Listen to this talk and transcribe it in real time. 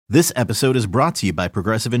This episode is brought to you by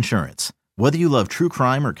Progressive Insurance. Whether you love true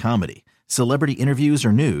crime or comedy, celebrity interviews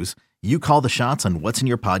or news, you call the shots on what's in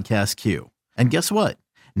your podcast queue. And guess what?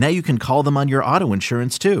 Now you can call them on your auto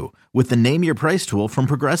insurance too with the Name Your Price tool from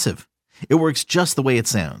Progressive. It works just the way it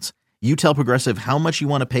sounds. You tell Progressive how much you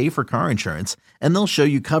want to pay for car insurance, and they'll show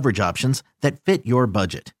you coverage options that fit your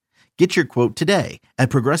budget. Get your quote today at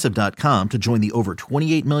Progressive.com to join the over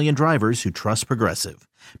 28 million drivers who trust Progressive.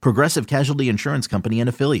 Progressive Casualty Insurance Company and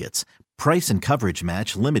Affiliates. Price and coverage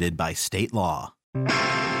match limited by state law.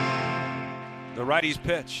 The righty's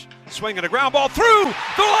pitch. Swinging a ground ball through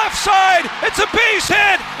the left side. It's a base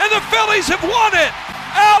hit, and the Phillies have won it.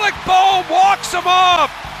 Alec Bohm walks them off.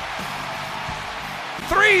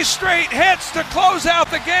 3 straight hits to close out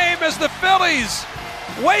the game as the Phillies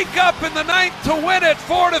wake up in the ninth to win it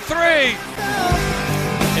 4-3.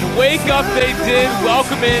 And wake up they did.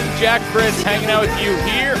 Welcome in Jack Fritz hanging out with you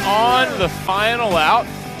here on The Final Out,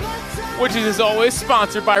 which is as always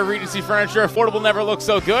sponsored by Regency Furniture. Affordable never looks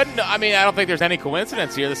so good. No, I mean, I don't think there's any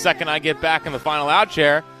coincidence here. The second I get back in the Final Out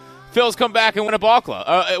chair, Phil's come back and win a ball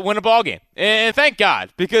game. And thank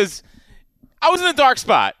God, because I was in a dark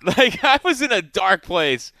spot. Like, I was in a dark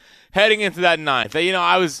place heading into that ninth. You know,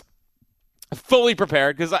 I was fully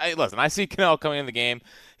prepared because, I see Cano coming in the game.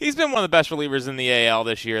 He's been one of the best relievers in the AL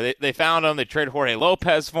this year. They found him. They traded Jorge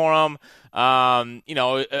Lopez for him. A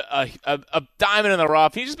diamond in the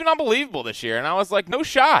rough. He's just been unbelievable this year. And I was like, no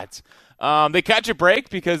shot. They catch a break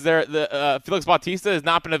because Felix Bautista has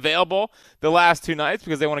not been available the last 2 nights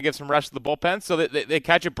because they want to give some rest to the bullpen. So they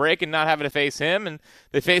catch a break and not having to face him. And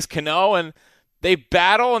they face Cano, and they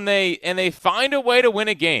battle, and they find a way to win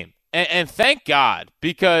a game. And thank God,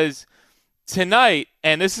 because tonight,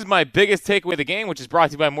 and this is my biggest takeaway of the game, which is brought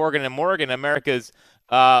to you by Morgan & Morgan, America's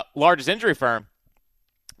largest injury firm.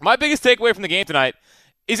 My biggest takeaway from the game tonight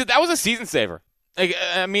is that was a season saver.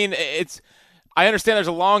 I mean, I understand there's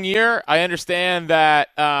a long year. I understand that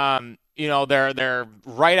they're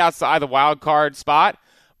right outside the wild card spot.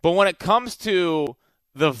 But when it comes to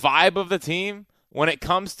the vibe of the team, when it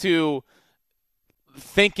comes to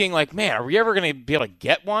thinking like, man, are we ever going to be able to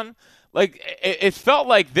get one? Like, it felt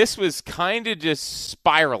like this was kind of just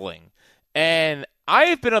spiraling. And I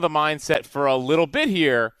have been of the mindset for a little bit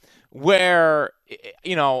here where,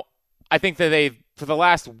 I think that for the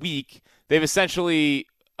last week, they've essentially,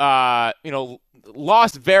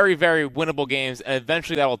 lost very, very winnable games, and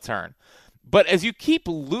eventually that will turn. But as you keep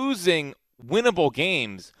losing winnable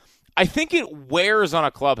games, I think it wears on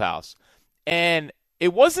a clubhouse. And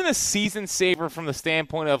it wasn't a season saver from the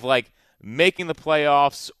standpoint of, like, making the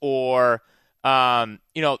playoffs or, the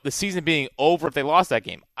season being over if they lost that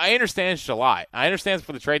game. I understand it's July. I understand it's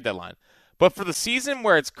for the trade deadline. But for the season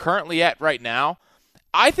where it's currently at right now,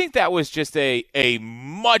 I think that was just a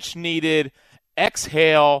much-needed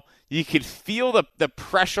exhale. You could feel the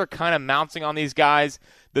pressure kind of mounting on these guys.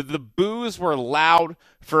 The boos were loud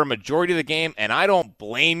for a majority of the game, and I don't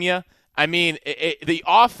blame you. I mean, the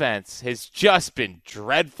offense has just been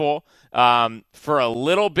dreadful for a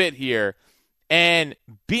little bit here. And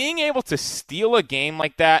being able to steal a game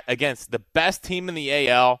like that against the best team in the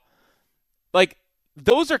AL, like,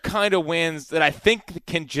 those are kind of wins that I think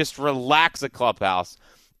can just relax a clubhouse.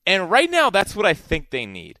 And right now, that's what I think they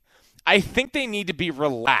need. I think they need to be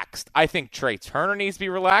relaxed. I think Trey Turner needs to be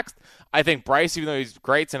relaxed. I think Bryce, even though he's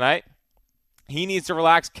great tonight, he needs to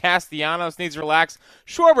relax. Castellanos needs to relax.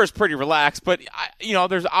 Schwarber's pretty relaxed, but,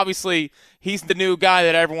 there's obviously he's the new guy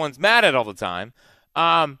that everyone's mad at all the time.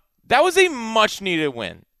 That was a much-needed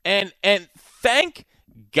win. And thank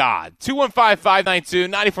God.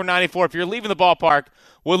 215-592-9494. If you're leaving the ballpark,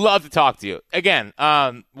 would love to talk to you. Again,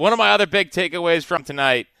 one of my other big takeaways from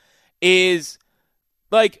tonight is,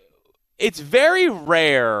 like, it's very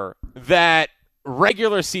rare that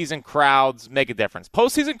regular season crowds make a difference.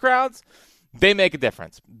 Postseason crowds, they make a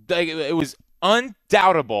difference. It was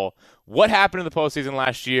undoubtable what happened in the postseason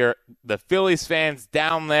last year. The Phillies fans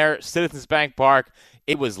down there, Citizens Bank Park,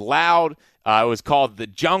 it was loud. It was called the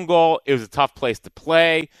Jungle. It was a tough place to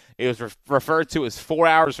play. It was referred to as 4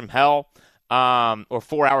 hours from hell, or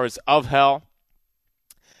 4 hours of hell.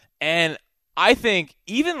 And I think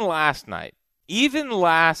even last night,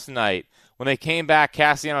 when they came back,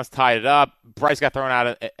 Castellanos tied it up, Bryce got thrown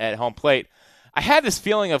out at home plate, I had this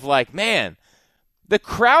feeling of like, man, the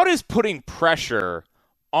crowd is putting pressure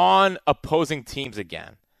on opposing teams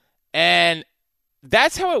again. And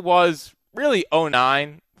that's how it was really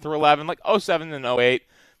 09 through 11, like 07 and 08.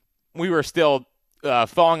 We were still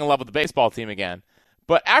falling in love with the baseball team again.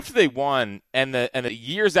 But after they won, and the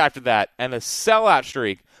years after that, and the sellout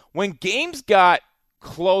streak, when games got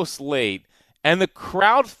close late, and the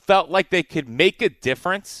crowd felt like they could make a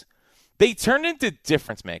difference, they turned into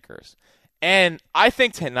difference makers. And I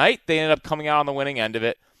think tonight they ended up coming out on the winning end of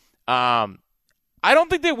it. I don't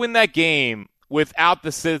think they win that game without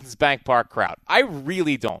the Citizens Bank Park crowd. I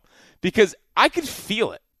really don't, because I could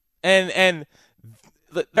feel it. And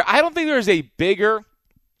I don't think there's a bigger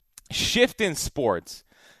shift in sports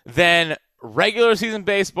than regular season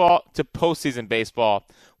baseball to postseason baseball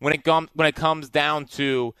when it comes down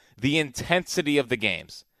to the intensity of the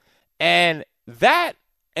games. And that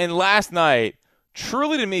and last night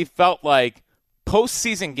truly to me felt like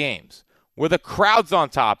postseason games where the crowd's on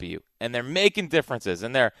top of you and they're making differences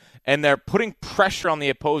and they're putting pressure on the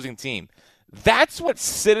opposing team. That's what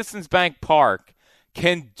Citizens Bank Park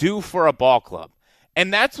can do for a ball club.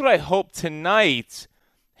 And that's what I hope tonight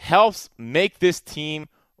helps make this team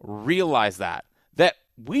realize that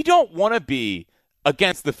we don't want to be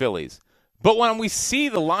against the Phillies. But when we see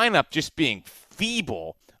the lineup just being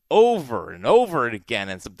feeble over and over again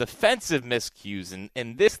and some defensive miscues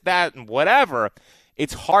and this, that, and whatever,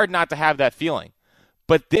 it's hard not to have that feeling.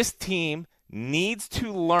 But this team needs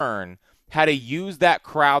to learn how to use that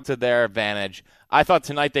crowd to their advantage. I thought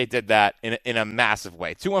tonight they did that in a massive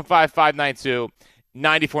way.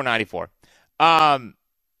 215-592-9494.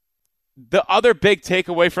 The other big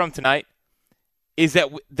takeaway from tonight is that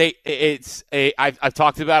I've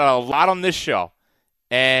talked about it a lot on this show,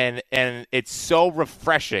 and it's so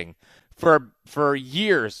refreshing. For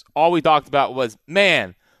years, all we talked about was,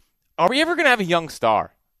 man, are we ever going to have a young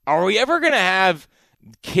star? Are we ever going to have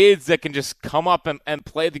kids that can just come up and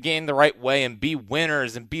play the game the right way and be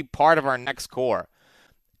winners and be part of our next core?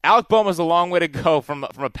 Alec Bohm has a long way to go from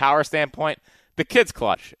a power standpoint. The kid's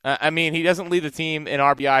clutch. I mean, he doesn't lead the team in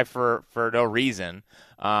RBI for no reason,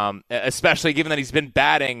 especially given that he's been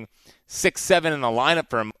batting 6-7 in the lineup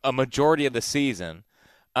for a majority of the season.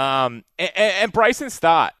 And Bryson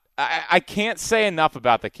Stott, I can't say enough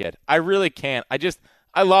about the kid. I really can't.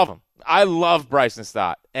 I love him. I love Bryson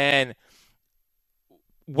Stott. And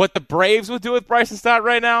what the Braves would do with Bryson Stott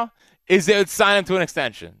right now is they would sign him to an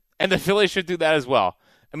extension. And the Phillies should do that as well.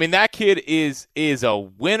 I mean, that kid is a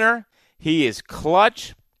winner. He is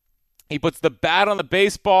clutch. He puts the bat on the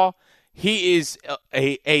baseball. He is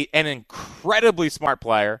an incredibly smart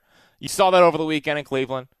player. You saw that over the weekend in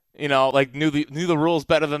Cleveland. You know, like knew the rules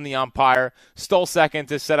better than the umpire. Stole second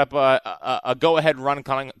to set up a go-ahead run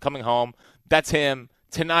coming home. That's him.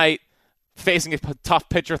 Tonight, facing a tough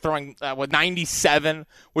pitcher, throwing 97,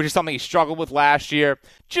 which is something he struggled with last year.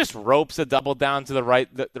 Just ropes a double down to the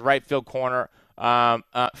right field corner.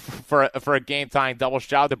 For a game-tying double.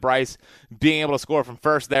 Shout out to Bryce being able to score from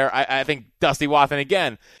first there. I think Dusty Wathan,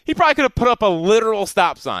 again, he probably could have put up a literal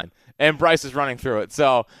stop sign, and Bryce is running through it.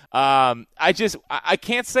 So I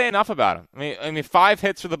can't say enough about him. I mean, 5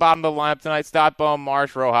 hits for the bottom of the lineup tonight. Stott, Bohm,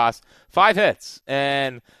 Marsh, Rojas. 5 hits.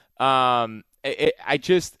 And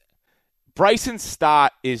Bryson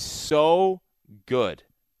Stott is so good.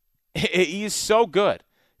 He is so good.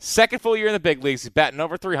 Second full year in the big leagues. He's batting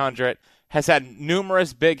over 300. Has had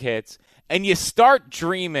numerous big hits, and you start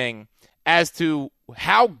dreaming as to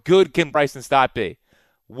how good can Bryson Stott be?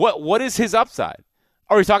 What is his upside?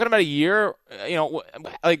 Are we talking about a year,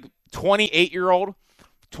 like 28-year-old,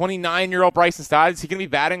 29-year-old Bryson Stott? Is he going to be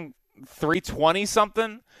batting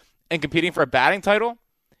 320-something and competing for a batting title?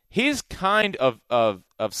 His kind of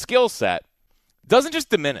skill set doesn't just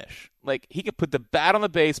diminish. Like, he could put the bat on the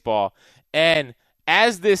baseball, and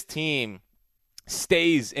as this team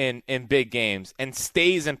stays in big games and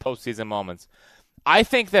stays in postseason moments, I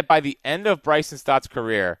think that by the end of Bryson Stott's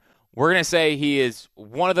career, we're going to say he is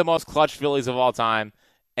one of the most clutch Phillies of all time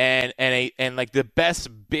and like the best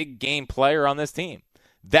big game player on this team.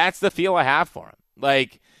 That's the feel I have for him.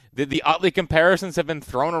 Like, the Utley comparisons have been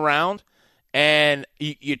thrown around, and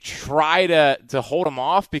you try to hold him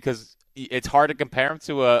off because it's hard to compare him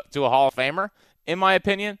to a Hall of Famer, in my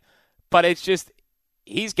opinion. But it's just,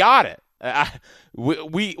 he's got it.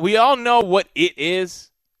 We all know what it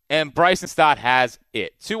is, and Bryson Stott has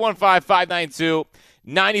it.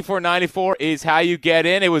 215-592-9494 is how you get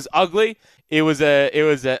in. It was ugly. It was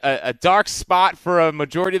a dark spot for a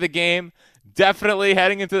majority of the game. Definitely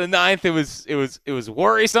heading into the ninth, it was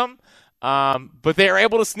worrisome. But they were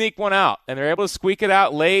able to sneak one out, and they're able to squeak it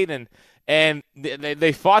out late, and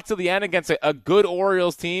they fought to the end against a good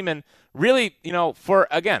Orioles team. And really,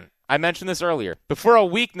 I mentioned this earlier, but for a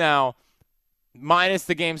week now, minus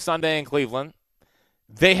the game Sunday in Cleveland,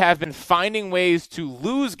 they have been finding ways to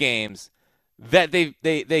lose games that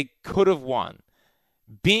they could have won.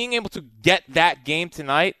 Being able to get that game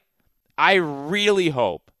tonight, I really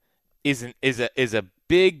hope is a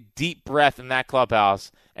big, deep breath in that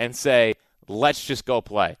clubhouse and say, let's just go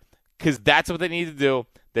play. Because that's what they need to do.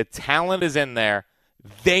 The talent is in there.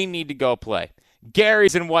 They need to go play.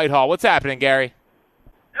 Gary's in Whitehall. What's happening, Gary?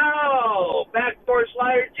 Oh, backdoor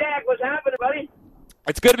slider Jack. What's happening, buddy?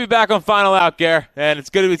 It's good to be back on Final Out, Gary, and it's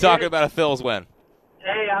good to be talking about a Phil's win.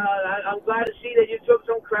 Hey, I'm glad to see that you took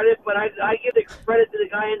some credit, but I give the credit to the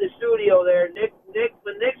guy in the studio there, Nick.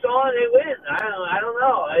 When Nick's on, they win. I don't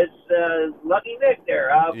know. It's lucky Nick there.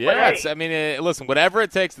 Yes, hey, I mean, listen, whatever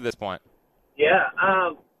it takes at this point. Yeah,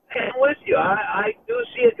 I'm with you. I do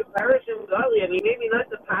see a comparison with Utley. I mean, maybe not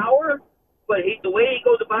the power, but the way he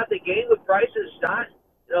goes about the game with Bryce and Stott.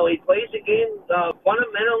 He plays the game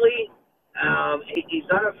fundamentally. He's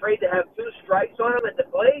not afraid to have 2 strikes on him at the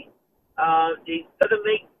plate. He doesn't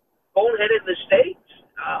make boneheaded mistakes.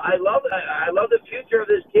 I love the future of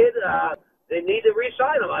this kid. They need to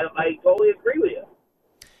re-sign him. I totally agree with you.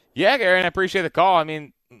 Yeah, Gary, and I appreciate the call. I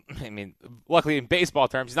mean, luckily in baseball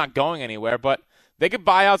terms, he's not going anywhere, but they could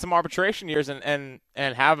buy out some arbitration years and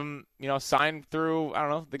have him, sign through. I don't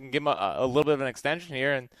know. They can give him a little bit of an extension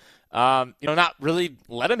here and, not really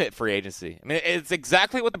let him hit free agency. I mean, it's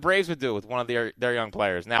exactly what the Braves would do with one of their young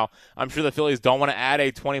players. Now, I'm sure the Phillies don't want to add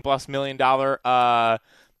a $20+ million,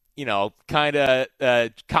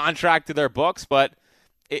 contract to their books, but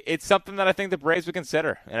it's something that I think the Braves would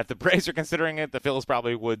consider. And if the Braves are considering it, the Phillies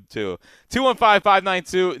probably would too.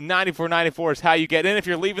 215-592-9494 is how you get in. If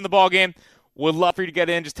you're leaving the ball game, would love for you to get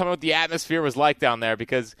in. Just tell me what the atmosphere was like down there,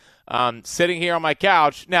 because sitting here on my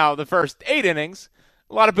couch, now the first 8 innings,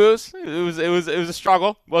 a lot of boos. It was a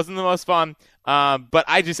struggle. Wasn't the most fun. But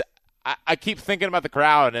I keep thinking about the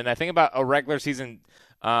crowd, and I think about a regular season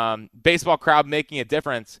baseball crowd making a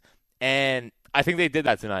difference, and I think they did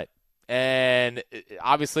that tonight. And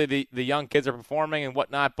obviously the young kids are performing and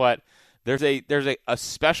whatnot, but there's a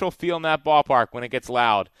special feel in that ballpark when it gets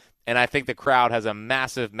loud, and I think the crowd has a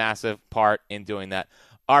massive, massive part in doing that.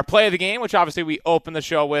 Our play of the game, which obviously we open the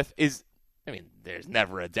show with, is, there's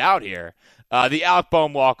never a doubt here. The Alec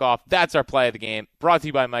Boehm walk-off, that's our play of the game, brought to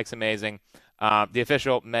you by Mike's Amazing, the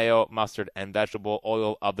official mayo, mustard, and vegetable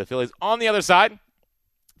oil of the Phillies. On the other side,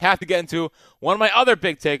 have to get into one of my other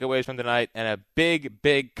big takeaways from tonight and a big,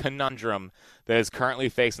 big conundrum that is currently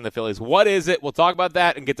facing the Phillies. What is it? We'll talk about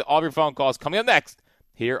that and get to all of your phone calls coming up next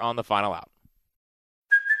here on The Final Out.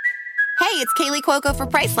 Hey, it's Kaylee Cuoco for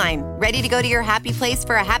Priceline. Ready to go to your happy place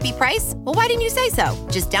for a happy price? Well, why didn't you say so?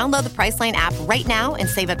 Just download the Priceline app right now and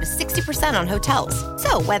save up to 60% on hotels.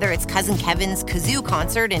 So whether it's Cousin Kevin's Kazoo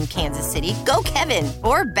Concert in Kansas City, go Kevin,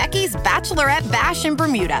 or Becky's Bachelorette Bash in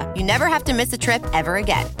Bermuda, you never have to miss a trip ever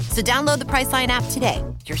again. So download the Priceline app today.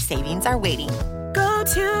 Your savings are waiting. Go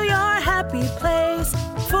to your happy place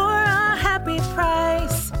for a happy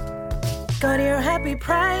price. Go to your happy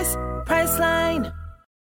price, Priceline.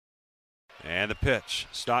 And the pitch.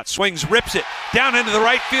 Stott swings, rips it down into the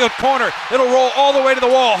right field corner. It'll roll all the way to the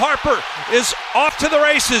wall. Harper is off to the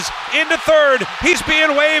races into third. He's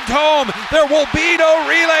being waved home. There will be no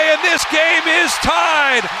relay, and this game is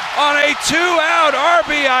tied on a 2-out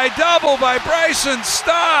RBI double by Bryson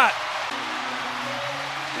Stott.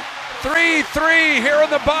 3-3 here in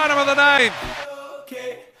the bottom of the ninth.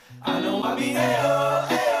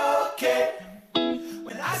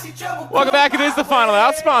 Welcome back. It is The Final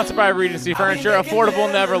Out, sponsored by Regency Furniture.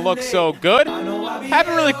 Affordable never looks so good.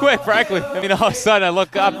 Happened really quick, frankly. All of a sudden I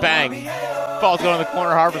look up, bang. Ball's going in the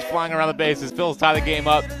corner. Harper's flying around the bases. Phil's tie the game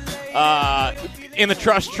up in the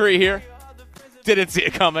trust tree here. Didn't see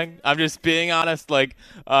it coming. I'm just being honest.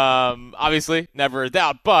 Obviously, never a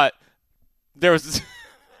doubt, but there was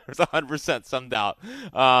 100% some doubt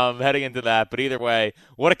heading into that. But either way,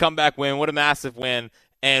 what a comeback win. What a massive win.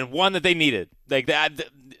 And one that they needed.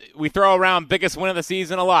 We throw around biggest win of the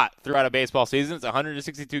season a lot throughout a baseball season. It's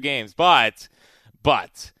 162 games. But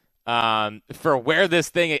for where this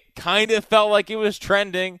thing, it kind of felt like it was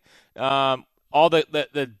trending. All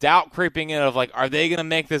the doubt creeping in of are they going to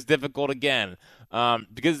make this difficult again?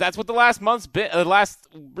 Because that's what the last month's been, the last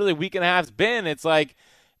really week and a half's been. It's like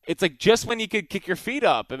just when you could kick your feet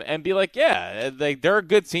up and be they're a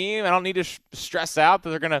good team. I don't need to stress out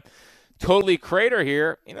that they're going to totally crater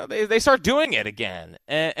here. They start doing it again,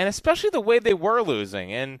 and especially the way they were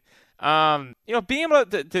losing, and being able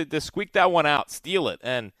to squeak that one out, steal it,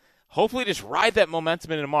 and hopefully just ride that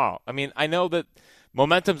momentum into tomorrow. I know that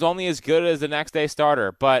momentum's only as good as the next day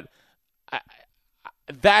starter, but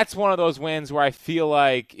that's one of those wins where I feel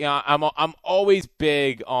like I'm always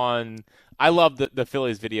big on. I love the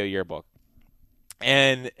Phillies video yearbook,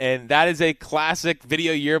 and that is a classic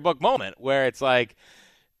video yearbook moment where it's like,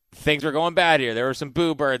 things were going bad here. There were some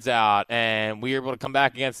boo birds out, and we were able to come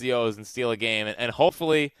back against the O's and steal a game. And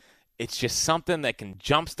hopefully it's just something that can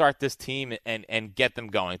jumpstart this team and get them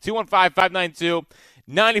going.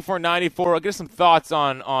 215-592-9494. I'll get some thoughts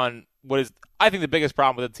on what is, I think, the biggest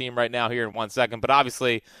problem with the team right now here in 1 second. But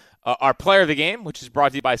obviously, our player of the game, which is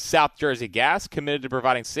brought to you by South Jersey Gas, committed to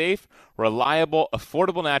providing safe, reliable,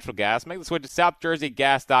 affordable natural gas. Make the switch to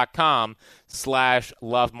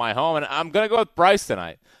southjerseygas.com/lovemyhome. And I'm going to go with Bryce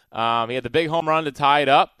tonight. He had the big home run to tie it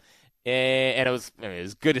up. And it was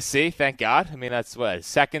good to see, thank God. I mean, that's what,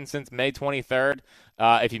 second since May 23rd.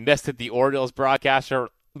 If you missed it, the Orioles broadcaster,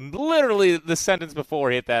 literally the sentence before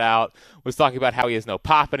he hit that out, was talking about how he has no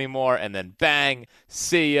pop anymore, and then bang,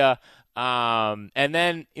 see ya. And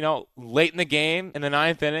then, late in the game, in the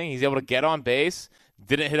ninth inning, he's able to get on base,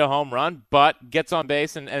 didn't hit a home run, but gets on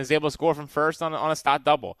base and is able to score from first on a stot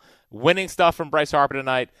double. Winning stuff from Bryce Harper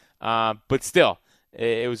tonight, but still,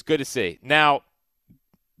 it was good to see. Now,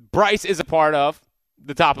 Bryce is a part of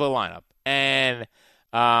the top of the lineup, and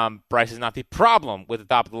Bryce is not the problem with the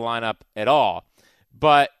top of the lineup at all.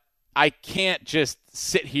 But I can't just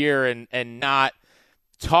sit here and not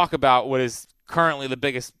talk about what is currently the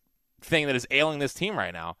biggest thing that is ailing this team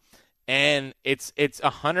right now, and it's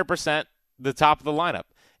 100% the top of the lineup,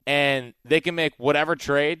 and they can make whatever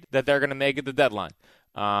trade that they're going to make at the deadline.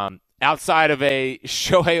 Outside of a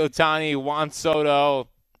Shohei Ohtani, Juan Soto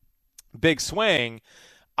big swing,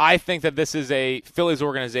 I think that this is a Phillies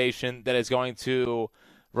organization that is going to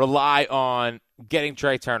rely on getting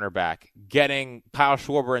Trey Turner back, getting Kyle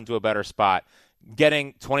Schwarber into a better spot,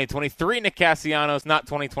 getting 2023 Nick Castellanos, not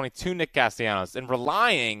 2022 Nick Castellanos, and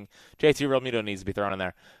relying, JT Realmuto needs to be thrown in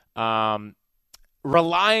there,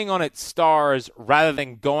 relying on its stars rather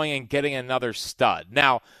than going and getting another stud.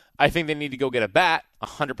 Now, I think they need to go get a bat,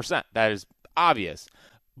 100%. That is obvious.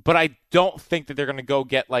 But I don't think that they're going to go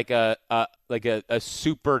get like a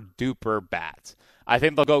super duper bat. I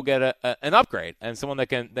think they'll go get an upgrade and someone that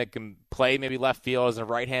can play maybe left field as a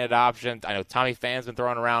right-handed option. I know Tommy Phan's been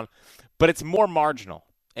thrown around, but it's more marginal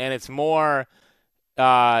and it's more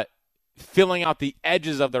filling out the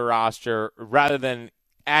edges of the roster rather than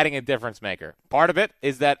adding a difference maker. Part of it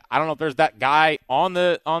is that I don't know if there's that guy on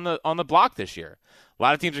the block this year. A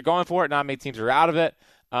lot of teams are going for it. Not many teams are out of it.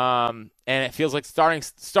 And it feels like starting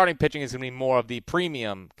pitching is going to be more of the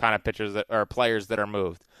premium kind of pitchers or players that are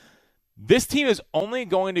moved. This team is only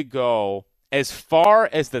going to go as far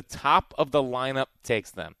as the top of the lineup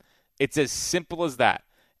takes them. It's as simple as that.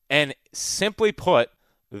 And simply put,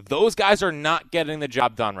 those guys are not getting the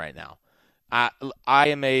job done right now. I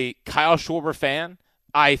am a Kyle Schwarber fan.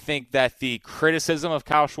 I think that the criticism of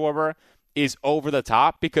Kyle Schwarber is over the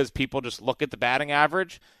top because people just look at the batting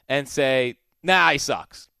average and say, nah, he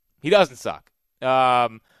sucks. He doesn't suck.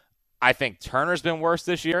 I think Turner's been worse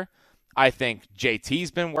this year. I think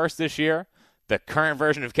JT's been worse this year. The current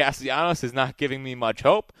version of Castellanos is not giving me much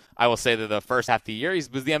hope. I will say that the first half of the year he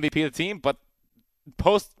was the MVP of the team, but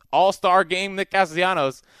post All-Star game Nick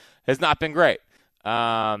Castellanos has not been great.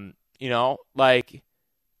 Kyle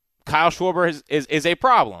Schwarber is a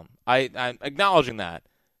problem. I'm acknowledging that.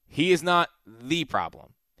 He is not the problem.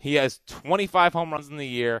 He has 25 home runs in the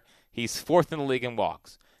year. He's fourth in the league in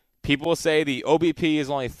walks. People will say the OBP is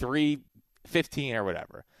only 315 or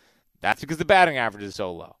whatever. That's because the batting average is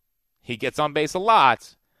so low. He gets on base a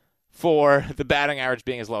lot for the batting average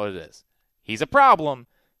being as low as it is. He's a problem.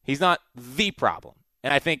 He's not the problem.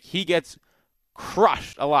 And I think he gets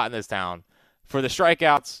crushed a lot in this town for the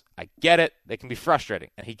strikeouts. I get it. They can be frustrating,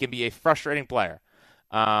 and he can be a frustrating player.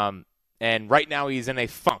 And right now he's in a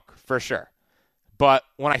funk for sure. But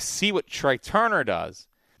when I see what Trey Turner does,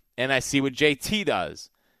 and I see what JT does,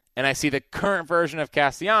 and I see the current version of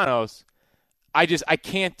Castellanos, I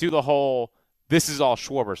can't do the whole, this is all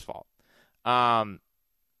Schwarber's fault.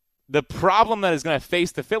 The problem that is going to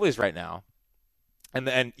face the Phillies right now,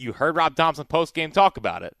 and you heard Rob Thompson post-game talk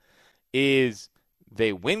about it, is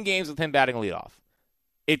they win games with him batting leadoff.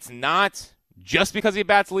 It's not just because he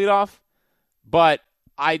bats leadoff, but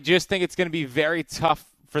I just think it's going to be very tough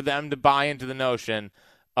for them to buy into the notion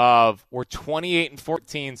of we're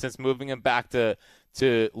 28-14 since moving him back to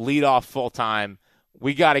lead off full time.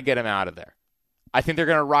 We got to get him out of there. I think they're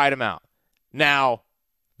going to ride him out. Now,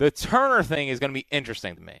 the Turner thing is going to be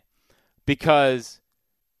interesting to me because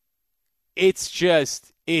it's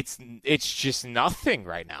just nothing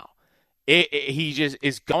right now. He just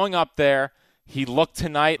is going up there. He looked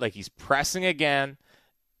tonight like he's pressing again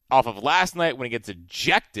off of last night when he gets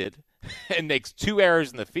ejected and makes 2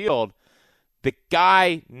 errors in the field. The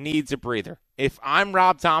guy needs a breather. If I'm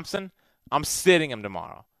Rob Thompson, I'm sitting him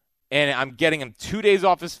tomorrow. And I'm getting him 2 days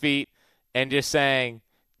off his feet and just saying,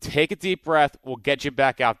 take a deep breath. We'll get you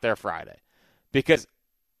back out there Friday. Because,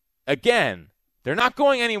 again, They're not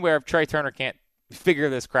going anywhere if Trey Turner can't figure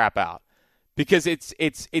this crap out, because it's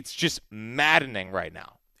just maddening right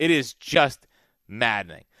now. It is just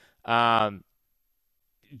maddening. JT,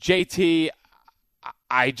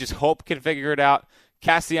 I just hope can figure it out.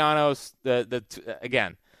 Castellanos,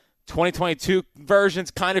 again, 2022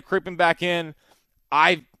 version's kind of creeping back in.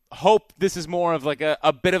 I hope this is more of like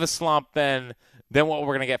a bit of a slump than what we're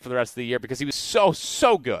going to get for the rest of the year, because he was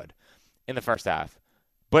so good in the first half.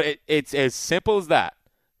 But it's as simple as that.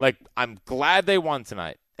 Like, I'm glad they won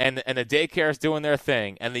tonight, and the daycare is doing their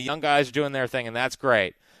thing, and the young guys are doing their thing, and that's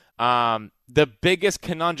great. The biggest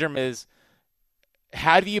conundrum is,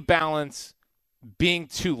 how do you balance being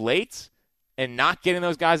too late and not getting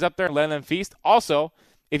those guys up there and letting them feast? Also,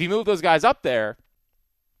 if you move those guys up there,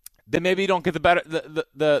 then maybe you don't get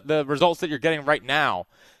the results that you're getting right now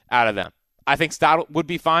out of them. I think Stott would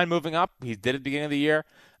be fine moving up. He did at the beginning of the year.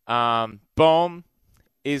 Bohm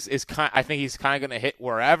is kind. I think he's kind of going to hit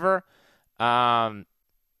wherever. There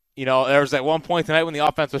was at one point tonight when the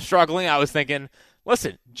offense was struggling, I was thinking,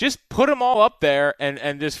 listen, just put them all up there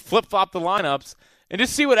and just flip-flop the lineups and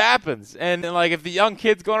just see what happens. And like, if the young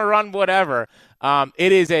kid's going to run whatever,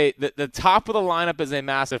 it is the top of the lineup is a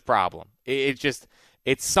massive problem.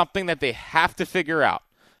 It's something that they have to figure out.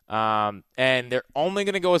 And they're only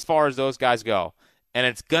going to go as far as those guys go. And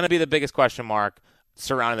it's going to be the biggest question mark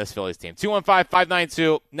surrounding this Phillies team.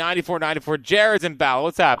 215-592-9494. Jared's in Ballot.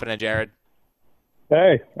 What's happening, Jared?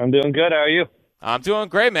 Hey, I'm doing good. How are you? I'm doing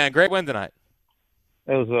great, man. Great win tonight.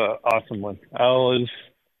 It was an awesome one.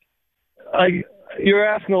 You were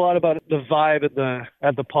asking a lot about the vibe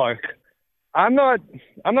at the park. I'm not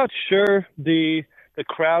sure the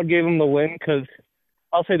crowd gave him the win, because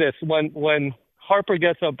I'll say this: when Harper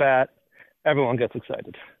gets a bat, everyone gets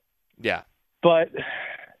excited. Yeah. But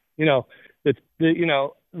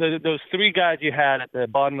those three guys you had at the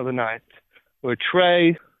bottom of the ninth were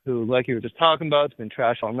Trey, who, like you were just talking about, has been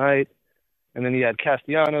trash all night, and then you had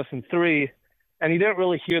Castellanos in three, and you didn't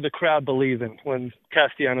really hear the crowd believing when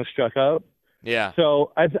Castellanos struck out. Yeah.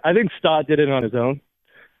 So I think Stott did it on his own.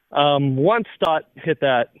 Once Stott hit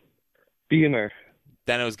that beamer,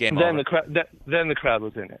 then it was game over. Then the crowd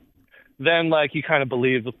was in it. Then, you kind of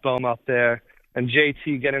believed with Bohm up there and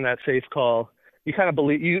JT getting that safe call. You kind of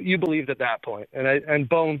believe you believed at that point, and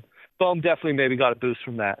Bohm definitely maybe got a boost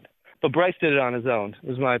from that. But Bryce did it on his own,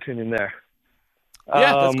 is my opinion there.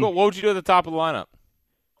 Yeah, that's cool. What would you do at the top of the lineup?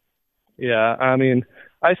 Yeah, I mean,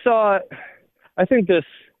 I think this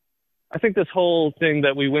whole thing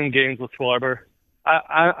that we win games with Schwarber,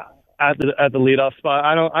 at the leadoff spot,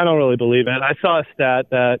 I don't really believe it. I saw a stat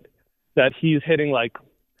that he's hitting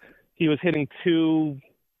he was hitting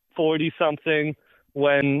 240 something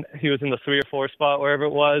when he was in the 3 or 4 spot, wherever it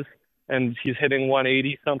was, and he's hitting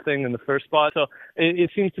 180 something in the first spot. So it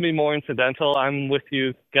seems to be more incidental. I'm with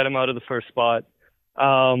you. Get him out of the first spot.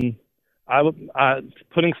 Putting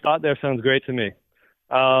Stott there sounds great to me.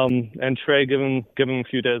 And Trey, give him a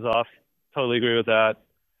few days off. Totally agree with that.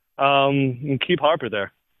 And keep Harper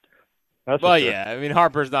there. That's well, sure. Yeah. I mean,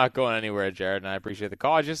 Harper's not going anywhere, Jared, and I appreciate the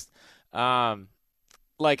call. I just,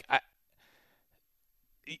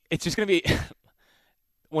 it's just going to be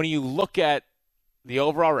when you look at the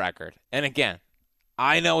overall record, and again,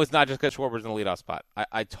 I know it's not just because Schwarber's in the leadoff spot.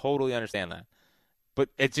 I totally understand that, but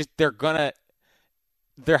it's just I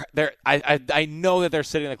know that they're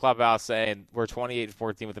sitting in the clubhouse saying we're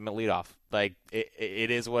 28-14 with him at leadoff. Like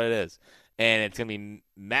it is what it is, and it's gonna be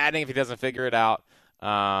maddening if he doesn't figure it out.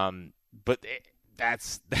 But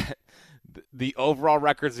that's the overall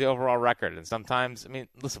record's the overall record, and sometimes, I mean,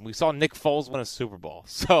 listen, we saw Nick Foles win a Super Bowl,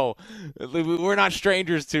 so we're not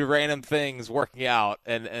strangers to random things working out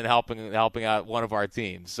and helping out one of our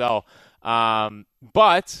teams. So,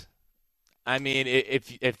 but I mean,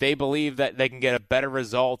 if they believe that they can get a better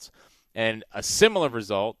result and a similar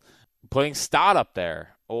result, putting Stott up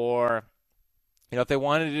there, or if they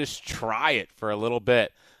wanted to just try it for a little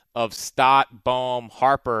bit of Stott, Bohm,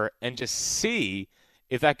 Harper, and just see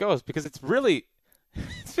if that goes, because it's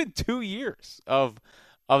been 2 years of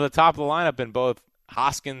the top of the lineup in both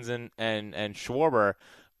Hoskins and Schwarber,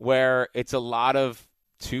 where it's a lot of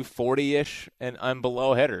 240-ish and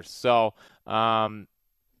below hitters. So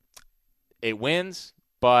it wins,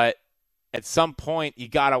 but at some point you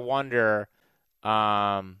gotta wonder,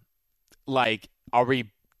 are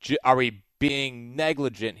we being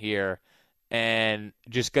negligent here and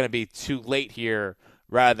just going to be too late here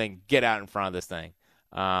rather than get out in front of this thing?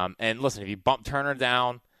 And listen, if you bump Turner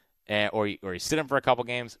down or you sit him for a couple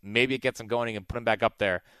games, maybe it gets him going and you can put him back up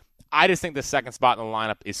there. I just think the second spot in the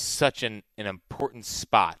lineup is such an important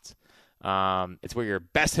spot. It's where your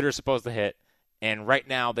best hitter is supposed to hit, And right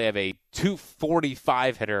now they have a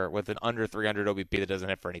 245 hitter with an under 300 OBP that doesn't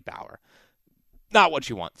hit for any power. Not what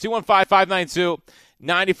you want.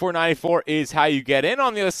 215-592-9494 is how you get in.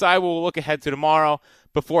 On the other side, we'll look ahead to tomorrow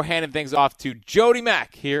before handing things off to Jody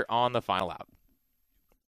Mack here on the Final Out.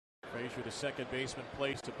 Frazier, the second baseman,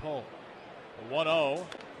 plays to pull. 1-0.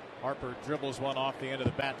 Harper dribbles one off the end of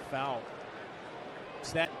the bat, foul.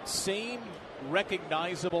 It's that same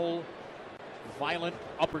recognizable violent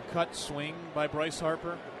uppercut swing by Bryce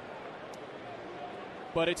Harper,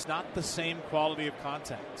 but it's not the same quality of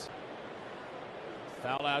contact.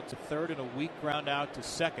 Foul out to third and a weak ground out to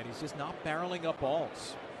second. He's just not barreling up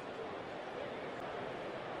balls.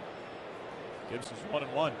 Gibson's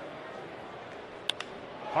 1-1.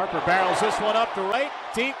 Harper barrels this one up to right,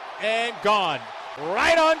 deep, and gone.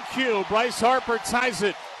 Right on cue, Bryce Harper ties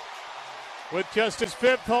it with just his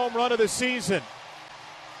 5th home run of the season.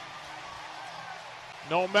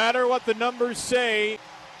 No matter what the numbers say,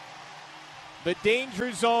 the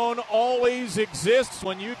danger zone always exists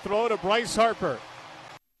when you throw to Bryce Harper.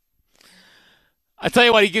 I tell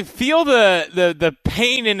you what, you can feel the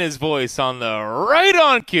pain in his voice on the right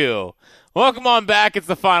on cue. Welcome on back. It's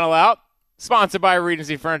the Final Out. Sponsored by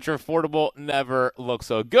Regency Furniture. Affordable never looks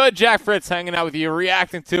so good. Jack Fritz hanging out with you,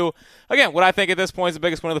 reacting to, again, what I think at this point is the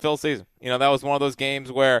biggest win of the Phillies season. That was one of those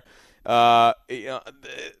games where the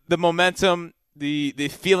momentum, the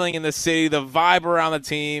feeling in the city, the vibe around the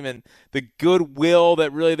team, and the goodwill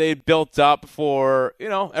that really they built up for,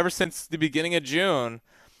 ever since the beginning of June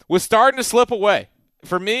was starting to slip away.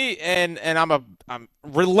 For me, and I'm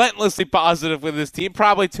relentlessly positive with this team,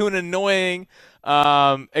 probably to an annoying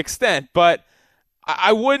extent, but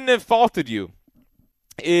I wouldn't have faulted you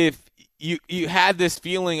if you had this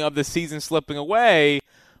feeling of the season slipping away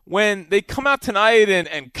when they come out tonight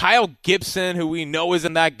and Kyle Gibson, who we know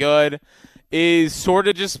isn't that good, is sort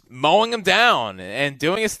of just mowing him down and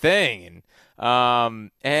doing his thing, and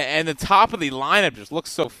the top of the lineup just looks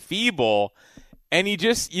so feeble. And you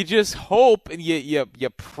just hope and you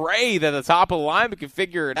pray that the top of the line can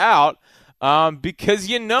figure it out, because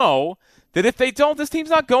that if they don't, this team's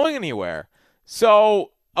not going anywhere.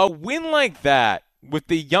 So a win like that with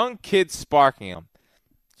the young kids sparking them,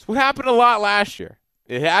 it's what happened a lot last year.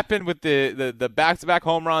 It happened with the back-to-back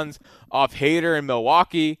home runs off Hader in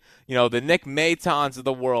Milwaukee. The Nick Matons of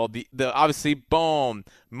the world, the obviously Bohm,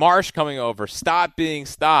 Marsh coming over, Stott being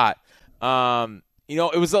Stott.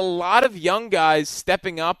 It was a lot of young guys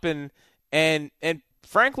stepping up and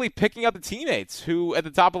frankly picking up the teammates who at the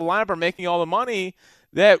top of the lineup are making all the money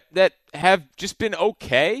that have just been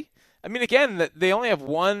okay. I mean, again, they only have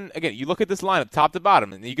one. Again, you look at this lineup top to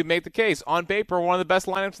bottom, and you can make the case on paper one of the best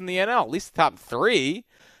lineups in the NL, at least the top 3.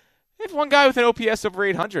 They have one guy with an OPS over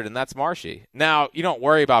 800, and that's Marshy. Now, you don't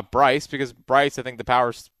worry about Bryce because Bryce, I think the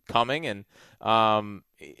power's coming, and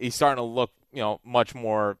he's starting to look, much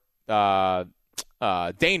more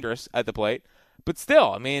dangerous at the plate, but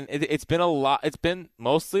still, I mean, it's been a lot. It's been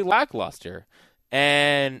mostly lackluster,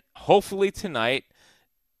 and hopefully tonight,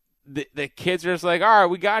 the kids are just like, all right,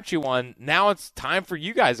 we got you one. Now it's time for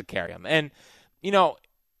you guys to carry them, and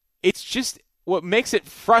it's just what makes it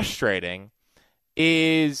frustrating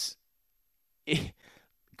is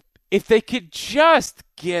if they could just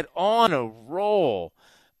get on a roll,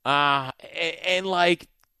 and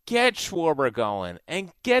get Schwarber going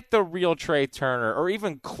and get the real Trey Turner or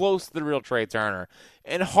even close to the real Trey Turner.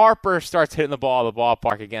 And Harper starts hitting the ball at the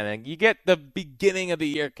ballpark again. And you get the beginning of the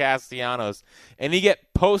year Castellanos. And you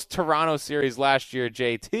get post-Toronto series last year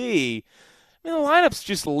JT. I mean, the lineup's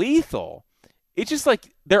just lethal. It's just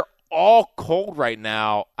they're all cold right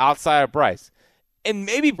now outside of Bryce. And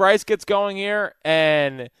maybe Bryce gets going here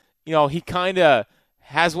and, he kind of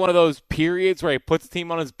has one of those periods where he puts the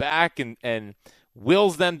team on his back and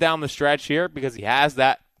wills them down the stretch here because he has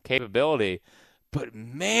that capability. But,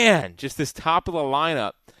 man, just this top of the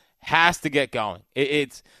lineup has to get going.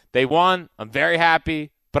 They won. I'm very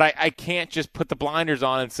happy. But I can't just put the blinders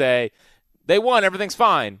on and say, they won, everything's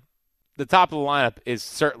fine. The top of the lineup is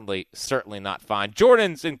certainly not fine.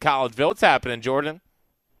 Jordan's in Collegeville. What's happening, Jordan?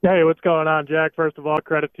 Hey, what's going on, Jack? First of all,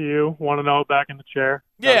 credit to you. 1-0 back in the chair.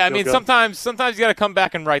 Yeah, I mean, sometimes you got to come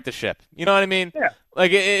back and right the ship. You know what I mean? Yeah.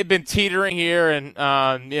 It had been teetering here, and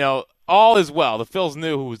all is well. The Phils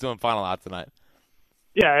knew who was doing Final Out tonight.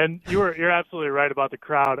 Yeah, and you're absolutely right about the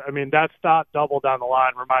crowd. I mean, that Stott double down the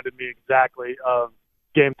line reminded me exactly of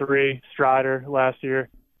Game 3 Strider last year.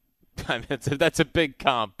 I mean, that's a big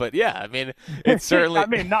comp, but yeah, I mean, it's certainly. I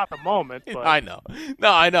mean, not the moment. But. I know,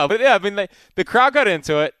 but yeah, I mean, the crowd got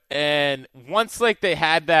into it, and once they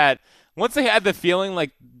had the feeling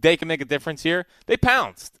like they can make a difference here, they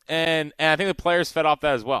pounced, and I think the players fed off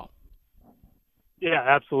that as well. Yeah,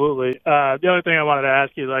 absolutely. The other thing I wanted to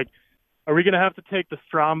ask you, like, are we going to have to take the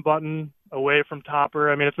Strom button away from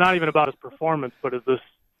Topper? I mean, it's not even about his performance, but is this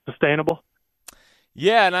sustainable?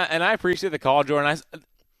 Yeah, and I appreciate the call, Jordan.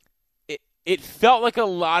 It felt like a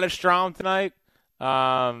lot of Strom tonight. He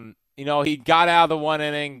got out of the one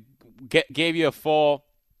inning, gave you a full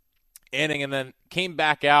inning, and then came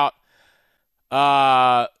back out,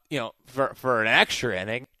 for an extra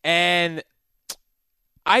inning. And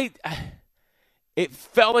it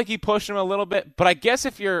felt like he pushed him a little bit, but I guess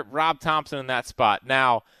if you're Rob Thompson in that spot,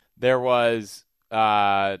 now there was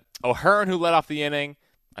O'Hearn who led off the inning.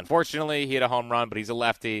 Unfortunately, he hit a home run, but he's a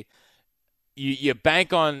lefty. You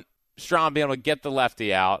bank on Strom being able to get the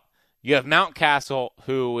lefty out. You have Mountcastle,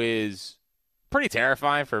 who is pretty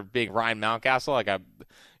terrifying for being Ryan Mountcastle. Like I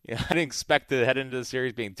didn't expect to head into the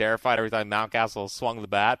series being terrified every time Mountcastle swung the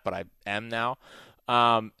bat, but I am now.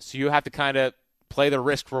 So you have to kind of play the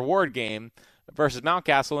risk-reward game versus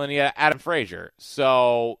Mountcastle, and you had Adam Frazier.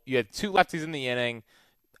 So you had two lefties in the inning.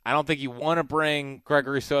 I don't think you want to bring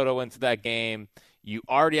Gregory Soto into that game. You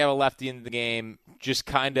already have a lefty in the game. Just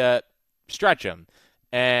kind of stretch him.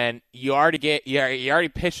 And you already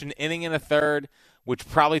pitched an inning and a third, which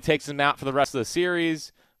probably takes him out for the rest of the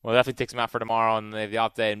series. Well, definitely takes him out for tomorrow, and they have the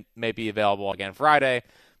off day and may be available again Friday.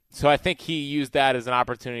 So I think he used that as an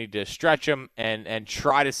opportunity to stretch him and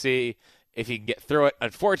try to see if he can get through it.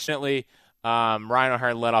 Unfortunately, Ryan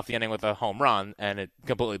O'Hearn led off the inning with a home run, and it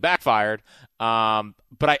completely backfired.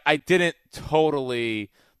 But I didn't totally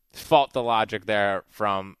fault the logic there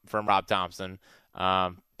from Rob Thompson.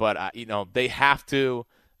 But they have to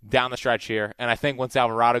down the stretch here. And I think once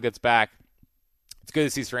Alvarado gets back, it's good to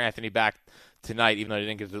see Sir Anthony back tonight, even though he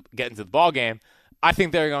didn't get into the ball game. I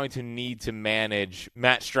think they're going to need to manage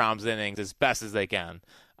Matt Strom's innings as best as they can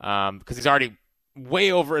because he's already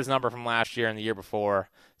way over his number from last year and the year before.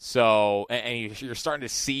 So, and you're starting to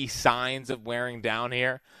see signs of wearing down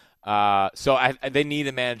here. So they need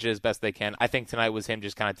to manage it as best they can. I think tonight was him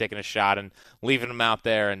just kind of taking a shot and leaving him out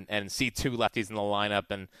there and see two lefties in the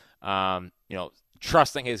lineup and,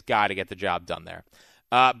 trusting his guy to get the job done there.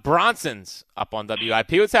 Bronson's up on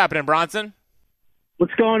WIP. What's happening, Bronson?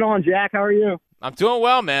 What's going on, Jack? How are you? I'm doing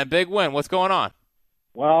well, man. Big win. What's going on?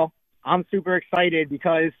 Well, I'm super excited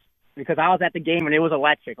because I was at the game and it was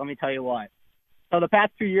electric. Let me tell you what. So the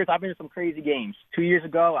past 2 years, I've been to some crazy games. 2 years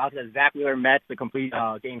ago, I was at Zach Wheeler Mets, the complete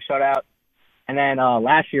game shutout. And then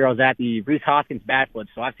last year, I was at the Bruce Hoskins bat flip.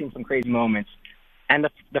 So I've seen some crazy moments. And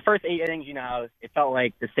the first 8 innings, it felt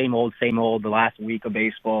like the same old, the last week of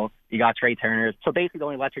baseball. You got Trey Turner. So basically, the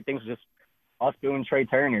only electric thing was just us doing Trey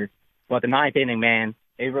Turner. But the 9th inning, man,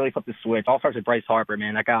 it really flipped the switch. All starts with Bryce Harper,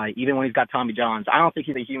 man. That guy, even when he's got Tommy Johns, I don't think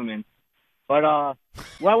he's a human. But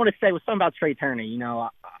what I want to say was something about Trey Turner.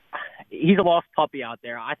 He's a lost puppy out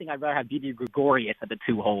there. I think I'd rather have Didi Gregorius at the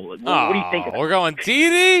 2-hole. What do you think of that? We're going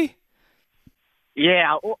Didi?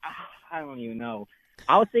 Yeah, I don't even know.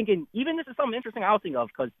 I was thinking, even this is something interesting I was thinking of,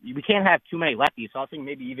 because we can't have too many lefties, so I was thinking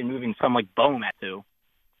maybe even moving some like Bohm at 2.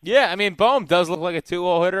 Yeah, I mean, Bohm does look like a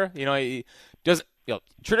 2-hole hitter. He does,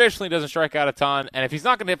 traditionally doesn't strike out a ton, and if he's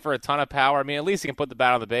not going to hit for a ton of power, I mean, at least he can put the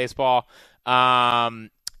bat on the baseball.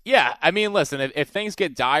 Yeah, I mean, listen, if things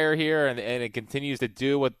get dire here and it continues to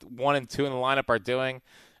do what 1 and 2 in the lineup are doing,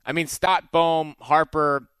 I mean, Stott, Bohm,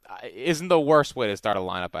 Harper isn't the worst way to start a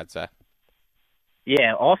lineup, I'd say.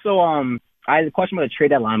 Yeah, also, I had a question about the trade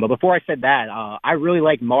deadline, but before I said that, I really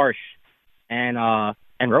like Marsh and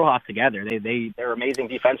Rojas together. They're amazing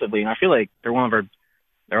defensively, and I feel like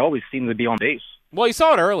they're always seem to be on base. Well, you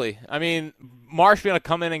saw it early. I mean, Marsh being able to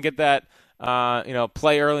come in and get that,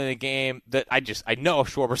 play early in the game that I know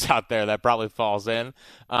Schwarber's out there that probably falls in.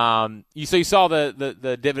 You saw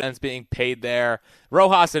the dividends being paid there.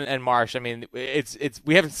 Rojas and Marsh. I mean,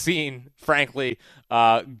 we haven't seen, frankly,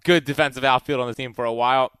 good defensive outfield on the team for a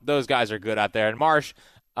while. Those guys are good out there. And Marsh,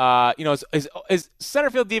 his center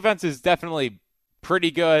field defense is definitely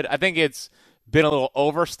pretty good. I think it's been a little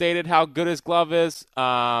overstated how good his glove is.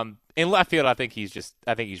 In left field, I think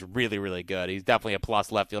he's really, really good. He's definitely a plus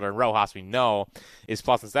left fielder. And Rojas, we know, is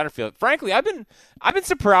plus in center field. Frankly, I've been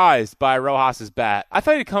surprised by Rojas's bat. I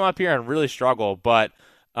thought he'd come up here and really struggle, but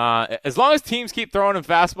as long as teams keep throwing him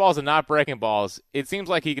fastballs and not breaking balls, it seems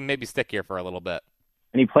like he can maybe stick here for a little bit.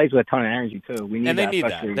 And he plays with a ton of energy too. They need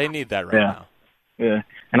that. They need that right now. Yeah,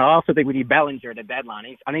 and I also think we need Bellinger at the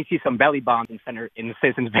deadline. I need to see some belly bombs in the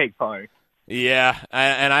Citizens Bank Park. Yeah,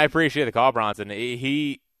 and I appreciate the call, Bronson.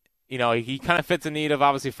 He kind of fits the need of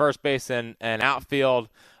obviously first base and outfield.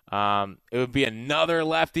 It would be another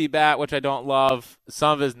lefty bat, which I don't love.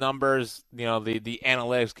 Some of his numbers, the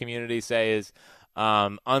analytics community say is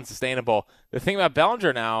unsustainable. The thing about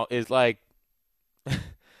Bellinger now is, like,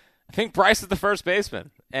 I think Bryce is the first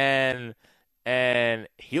baseman, and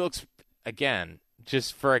he looks, again,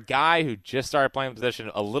 just for a guy who just started playing the position,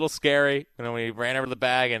 a little scary. When he ran over the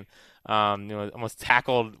bag and almost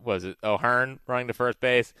tackled, was it O'Hearn running to first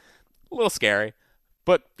base? A little scary.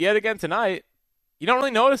 But yet again tonight, you don't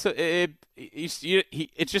really notice it. It's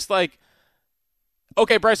just like,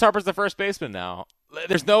 okay, Bryce Harper's the first baseman now.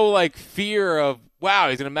 There's no like fear of, wow,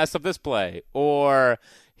 he's going to mess up this play, or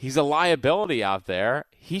he's a liability out there.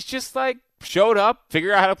 He's just like showed up,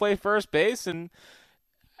 figured out how to play first base, and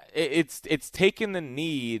it's taken the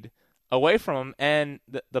need away from him. And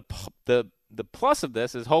the plus of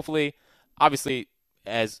this is hopefully, obviously,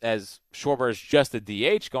 as Schwarber is just a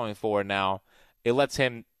DH going forward now, it lets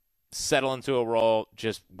him settle into a role,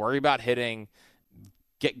 just worry about hitting,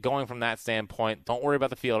 get going from that standpoint. Don't worry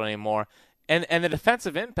about the field anymore. And the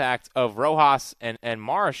defensive impact of Rojas and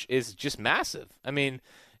Marsh is just massive. I mean,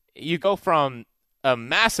 you go from a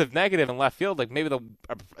massive negative in left field, like maybe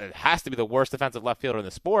it has to be the worst defensive left fielder in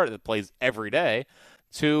the sport that plays every day,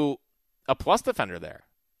 to a plus defender there.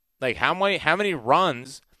 Like how many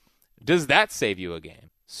runs does that save you a game?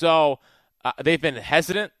 So they've been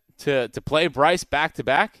hesitant to play Bryce back to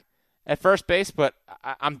back at first base, but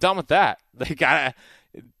I'm done with that.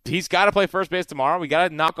 He's got to play first base tomorrow. We got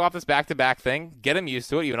to knock off this back-to-back thing, get him used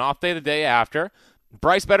to it, even off day the day after.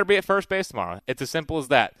 Bryce better be at first base tomorrow. It's as simple as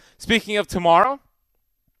that. Speaking of tomorrow,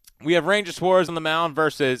 we have Ranger Suarez on the mound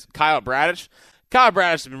versus Kyle Bradish. Kyle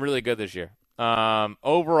Bradish has been really good this year.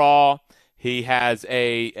 Overall, he has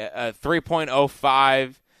a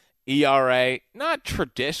 3.05 ERA. Not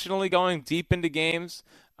traditionally going deep into games,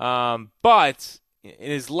 but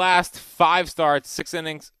in his last 5 starts, 6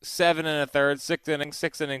 innings, 7 1/3, 6 innings,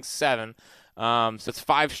 6 innings, 7. So it's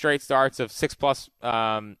 5 straight starts of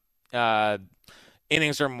 6+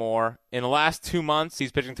 innings or more. In the last 2 months,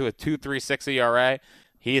 he's pitching to a 2.36 ERA.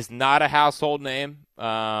 He is not a household name,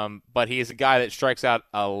 but he is a guy that strikes out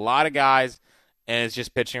a lot of guys and is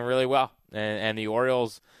just pitching really well. And the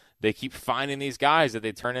Orioles, they keep finding these guys that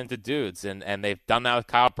they turn into dudes, and they've done that with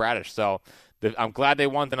Kyle Bradish. So I'm glad they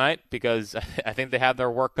won tonight because I think they have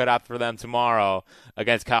their work cut out for them tomorrow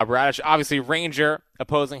against Kyle Bradish. Obviously, Ranger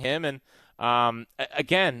opposing him. And,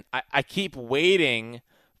 again, I keep waiting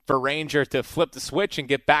for Ranger to flip the switch and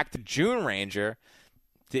get back to June Ranger.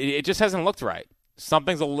 It just hasn't looked right.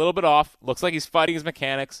 Something's a little bit off. Looks like he's fighting his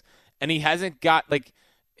mechanics. And he hasn't got,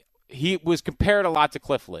 he was compared a lot to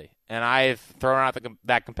Cliff Lee. And I've thrown out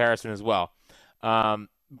that comparison as well.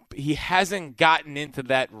 He hasn't gotten into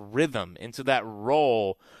that rhythm, into that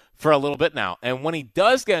role for a little bit now. And when he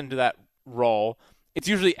does get into that role, it's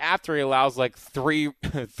usually after he allows three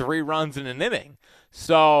runs in an inning.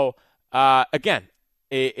 So, again,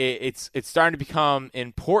 it's starting to become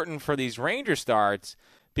important for these Ranger starts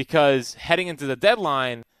because heading into the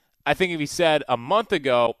deadline, I think if he said a month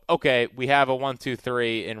ago, okay, we have a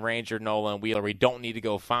 1-2-3 in Ranger, Nola, and Wheeler, we don't need to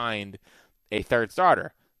go find a third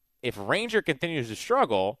starter. If Ranger continues to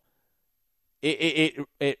struggle, it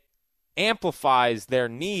amplifies their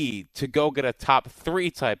need to go get a top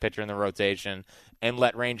 3 type pitcher in the rotation and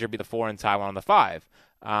let Ranger be the 4 and Taiwan on the 5.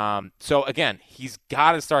 So, again, he's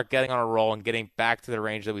got to start getting on a roll and getting back to the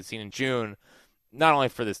range that we've seen in June, not only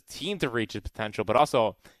for this team to reach its potential, but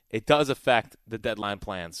also it does affect the deadline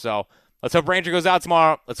plans. So let's hope Ranger goes out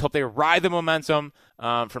tomorrow. Let's hope they ride the momentum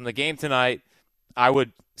from the game tonight. I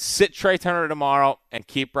would sit Trey Turner tomorrow and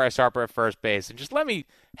keep Bryce Harper at first base and just let me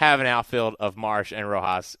have an outfield of Marsh and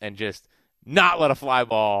Rojas and just not let a fly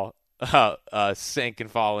ball sink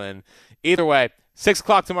and fall in. Either way, 6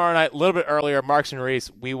 o'clock tomorrow night, a little bit earlier, Marks and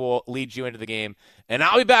Reese, we will lead you into the game. And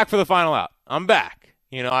I'll be back for the final out. I'm back.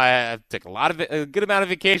 I took a good amount of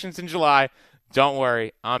vacations in July. Don't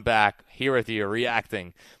worry, I'm back here with you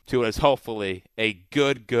reacting to what is hopefully a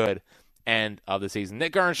good end of the season.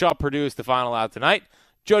 Nick Earnshaw produced the final out tonight.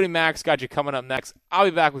 Jody Max got you coming up next. I'll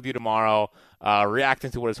be back with you tomorrow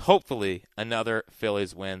reacting to what is hopefully another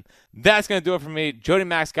Phillies win. That's going to do it for me. Jody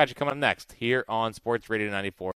Max got you coming up next here on Sports Radio 94.